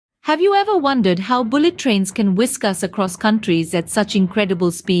Have you ever wondered how bullet trains can whisk us across countries at such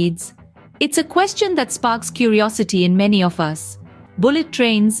incredible speeds? It's a question that sparks curiosity in many of us. Bullet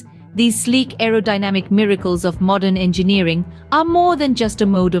trains, these sleek aerodynamic miracles of modern engineering, are more than just a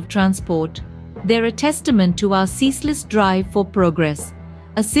mode of transport. They're a testament to our ceaseless drive for progress,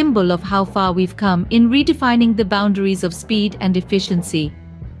 a symbol of how far we've come in redefining the boundaries of speed and efficiency.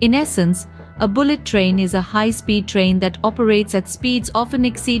 In essence, a bullet train is a high-speed train that operates at speeds often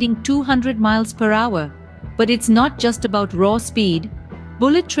exceeding 200 miles per hour. But it's not just about raw speed.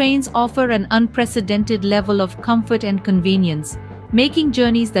 Bullet trains offer an unprecedented level of comfort and convenience, making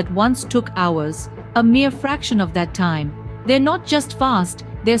journeys that once took hours a mere fraction of that time. They're not just fast,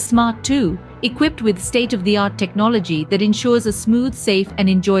 they're smart too, equipped with state-of-the-art technology that ensures a smooth, safe, and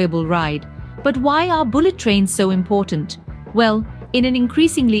enjoyable ride. But why are bullet trains so important? Well, in an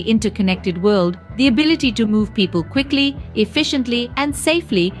increasingly interconnected world, the ability to move people quickly, efficiently, and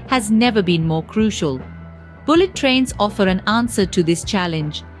safely has never been more crucial. Bullet trains offer an answer to this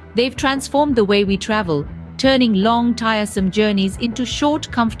challenge. They've transformed the way we travel, turning long, tiresome journeys into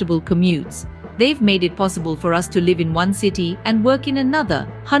short, comfortable commutes. They've made it possible for us to live in one city and work in another,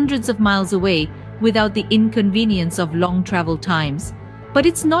 hundreds of miles away, without the inconvenience of long travel times. But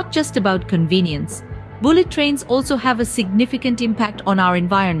it's not just about convenience. Bullet trains also have a significant impact on our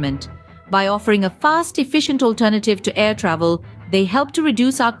environment. By offering a fast, efficient alternative to air travel, they help to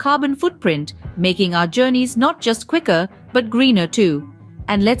reduce our carbon footprint, making our journeys not just quicker, but greener too.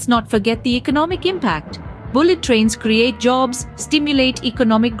 And let's not forget the economic impact. Bullet trains create jobs, stimulate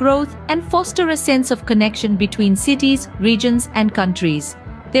economic growth, and foster a sense of connection between cities, regions, and countries.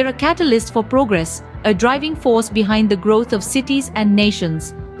 They're a catalyst for progress, a driving force behind the growth of cities and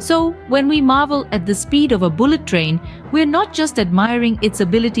nations. So, when we marvel at the speed of a bullet train, we're not just admiring its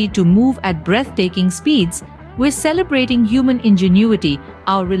ability to move at breathtaking speeds, we're celebrating human ingenuity,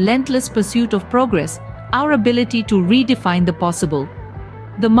 our relentless pursuit of progress, our ability to redefine the possible.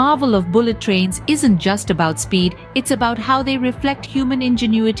 The marvel of bullet trains isn't just about speed, it's about how they reflect human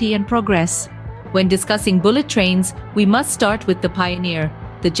ingenuity and progress. When discussing bullet trains, we must start with the pioneer,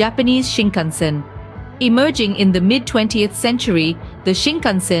 the Japanese Shinkansen. Emerging in the mid-20th century, the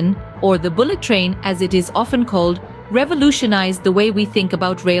Shinkansen, or the bullet train as it is often called, revolutionized the way we think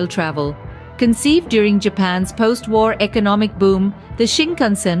about rail travel. Conceived during Japan's post-war economic boom, the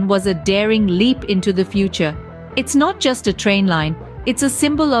Shinkansen was a daring leap into the future. It's not just a train line, it's a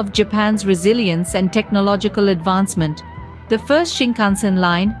symbol of Japan's resilience and technological advancement. The first Shinkansen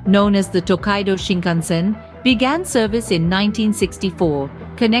line, known as the Tokaido Shinkansen, began service in 1964,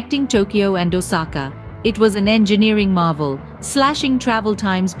 connecting Tokyo and Osaka. It was an engineering marvel, slashing travel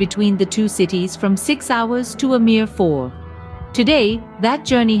times between the two cities from 6 hours to a mere 4. Today, that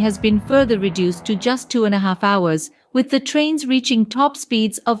journey has been further reduced to just 2.5 hours, with the trains reaching top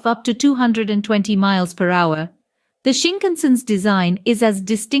speeds of up to 220 miles per hour. The Shinkansen's design is as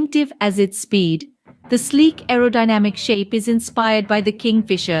distinctive as its speed. The sleek aerodynamic shape is inspired by the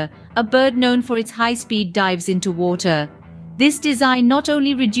kingfisher, a bird known for its high-speed dives into water. This design not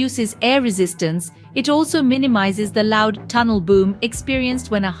only reduces air resistance, it also minimizes the loud tunnel boom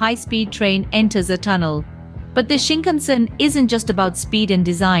experienced when a high-speed train enters a tunnel. But the Shinkansen isn't just about speed and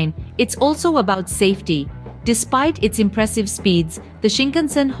design, it's also about safety. Despite its impressive speeds, the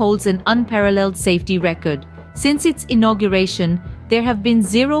Shinkansen holds an unparalleled safety record. Since its inauguration, there have been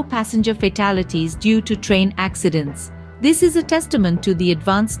 0 passenger fatalities due to train accidents. This is a testament to the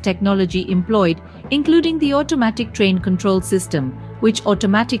advanced technology employed, including the automatic train control system, which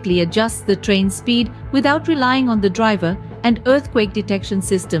automatically adjusts the train's speed without relying on the driver, and earthquake detection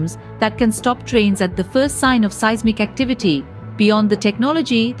systems that can stop trains at the first sign of seismic activity. Beyond the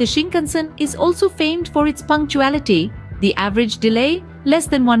technology, the Shinkansen is also famed for its punctuality. The average delay? Less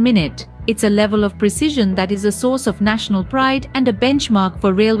than 1 minute. It's a level of precision that is a source of national pride and a benchmark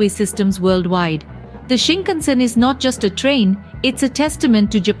for railway systems worldwide. The Shinkansen is not just a train, it's a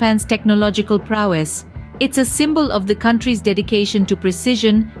testament to Japan's technological prowess. It's a symbol of the country's dedication to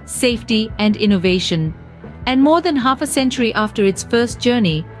precision, safety, and innovation. And more than half a century after its first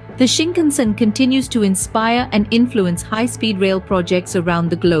journey, the Shinkansen continues to inspire and influence high-speed rail projects around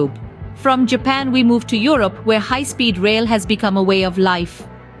the globe. From Japan, we move to Europe, where high-speed rail has become a way of life.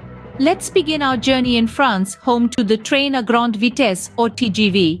 Let's begin our journey in France, home to the Train à Grande Vitesse, or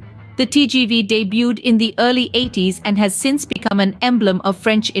TGV. The TGV debuted in the early 80s and has since become an emblem of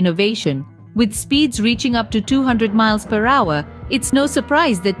French innovation. With speeds reaching up to 200 miles per hour, it's no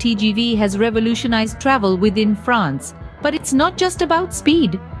surprise that TGV has revolutionized travel within France. But it's not just about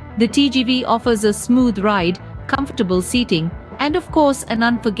speed. The TGV offers a smooth ride, comfortable seating, and of course an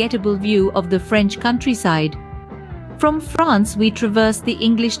unforgettable view of the French countryside. From France, we traverse the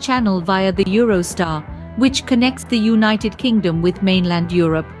English Channel via the Eurostar, which connects the United Kingdom with mainland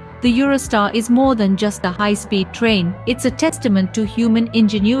Europe. The Eurostar is more than just a high-speed train, it's a testament to human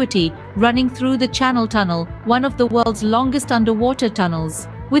ingenuity running through the Channel Tunnel, one of the world's longest underwater tunnels.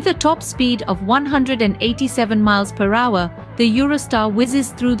 With a top speed of 187 miles per hour, the Eurostar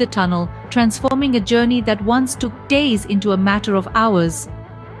whizzes through the tunnel, transforming a journey that once took days into a matter of hours.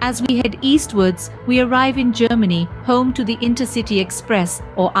 As we head eastwards, we arrive in Germany, home to the Intercity Express,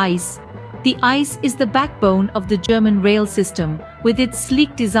 or ICE. The ICE is the backbone of the German rail system, with its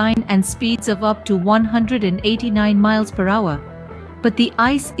sleek design and speeds of up to 189 miles per hour. But the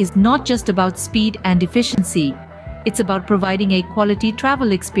ICE is not just about speed and efficiency. It's about providing a quality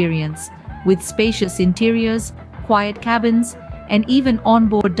travel experience, with spacious interiors, quiet cabins, and even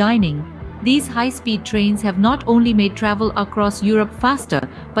onboard dining. These high-speed trains have not only made travel across Europe faster,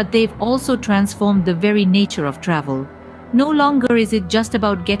 but they've also transformed the very nature of travel. No longer is it just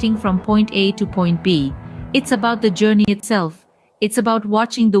about getting from point A to point B. It's about the journey itself. It's about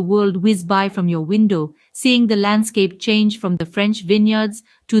watching the world whiz by from your window, seeing the landscape change from the French vineyards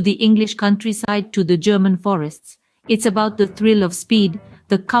to the English countryside to the German forests. It's about the thrill of speed,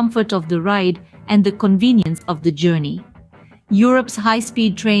 the comfort of the ride, and the convenience of the journey. Europe's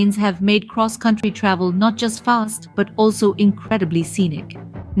high-speed trains have made cross-country travel not just fast, but also incredibly scenic.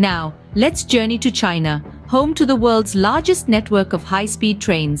 Now, let's journey to China, home to the world's largest network of high-speed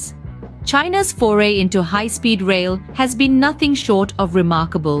trains. China's foray into high-speed rail has been nothing short of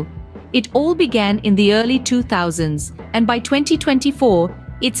remarkable. It all began in the early 2000s, and by 2024,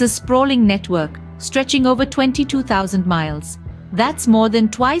 it's a sprawling network, stretching over 22,000 miles. That's more than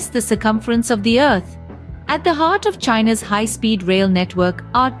twice the circumference of the Earth. At the heart of China's high-speed rail network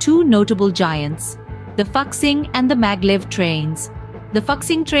are two notable giants, the Fuxing and the Maglev trains. The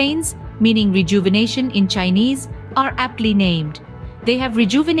Fuxing trains, meaning rejuvenation in Chinese, are aptly named. They have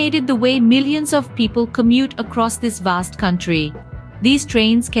rejuvenated the way millions of people commute across this vast country. These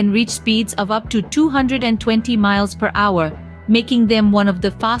trains can reach speeds of up to 220 miles per hour, making them one of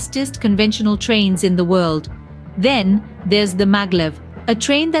the fastest conventional trains in the world. Then, there's the Maglev, a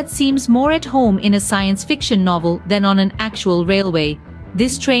train that seems more at home in a science fiction novel than on an actual railway.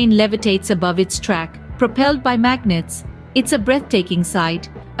 This train levitates above its track, propelled by magnets. It's a breathtaking sight,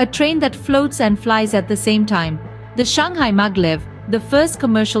 a train that floats and flies at the same time. The Shanghai Maglev, the first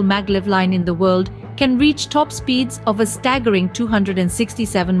commercial maglev line in the world, can reach top speeds of a staggering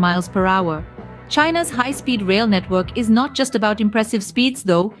 267 miles per hour. China's high-speed rail network is not just about impressive speeds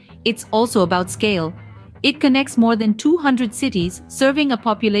though, it's also about scale. It connects more than 200 cities, serving a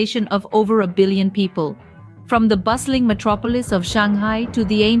population of over 1 billion people. From the bustling metropolis of Shanghai to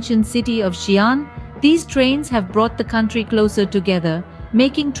the ancient city of Xi'an, these trains have brought the country closer together,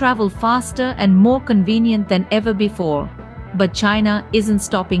 making travel faster and more convenient than ever before. But China isn't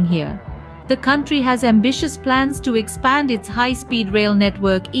stopping here. The country has ambitious plans to expand its high-speed rail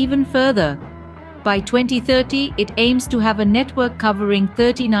network even further. By 2030, it aims to have a network covering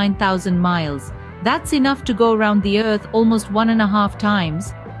 39,000 miles. That's enough to go around the Earth almost 1.5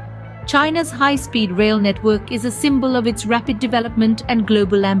 times. China's high-speed rail network is a symbol of its rapid development and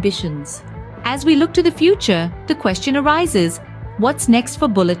global ambitions. As we look to the future, the question arises, what's next for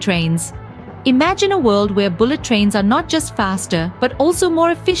bullet trains? Imagine a world where bullet trains are not just faster, but also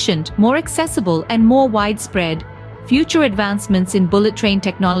more efficient, more accessible, and more widespread. Future advancements in bullet train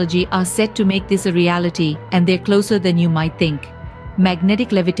technology are set to make this a reality, and they're closer than you might think.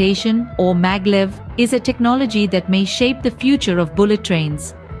 Magnetic levitation, or maglev, is a technology that may shape the future of bullet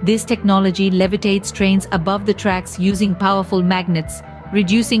trains. This technology levitates trains above the tracks using powerful magnets,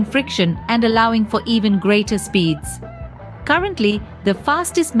 reducing friction and allowing for even greater speeds. Currently, the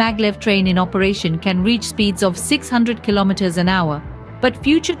fastest maglev train in operation can reach speeds of 600 kilometers an hour, but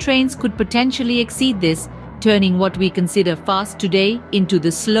future trains could potentially exceed this, turning what we consider fast today into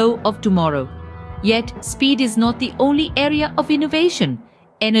the slow of tomorrow. Yet, speed is not the only area of innovation.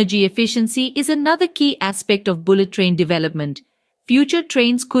 Energy efficiency is another key aspect of bullet train development. Future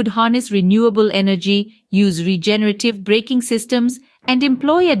trains could harness renewable energy, use regenerative braking systems, and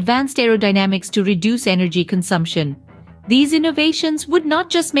employ advanced aerodynamics to reduce energy consumption. These innovations would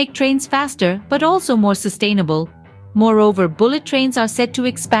not just make trains faster, but also more sustainable. Moreover, bullet trains are set to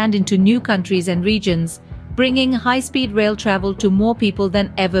expand into new countries and regions, bringing high-speed rail travel to more people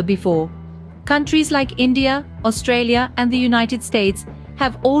than ever before. Countries like India, Australia, and the United States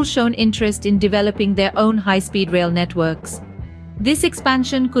have all shown interest in developing their own high-speed rail networks. This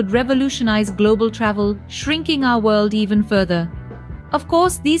expansion could revolutionize global travel, shrinking our world even further. Of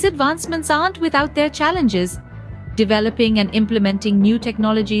course, these advancements aren't without their challenges. Developing and implementing new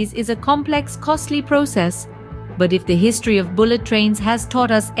technologies is a complex, costly process. But if the history of bullet trains has taught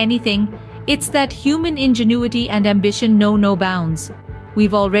us anything, it's that human ingenuity and ambition know no bounds.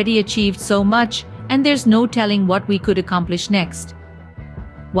 We've already achieved so much, and there's no telling what we could accomplish next.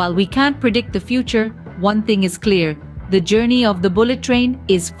 While we can't predict the future, one thing is clear: the journey of the bullet train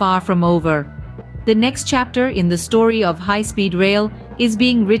is far from over. The next chapter in the story of high-speed rail is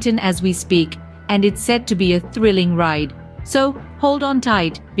being written as we speak, and it's set to be a thrilling ride. So, hold on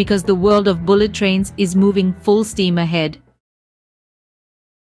tight, because the world of bullet trains is moving full steam ahead.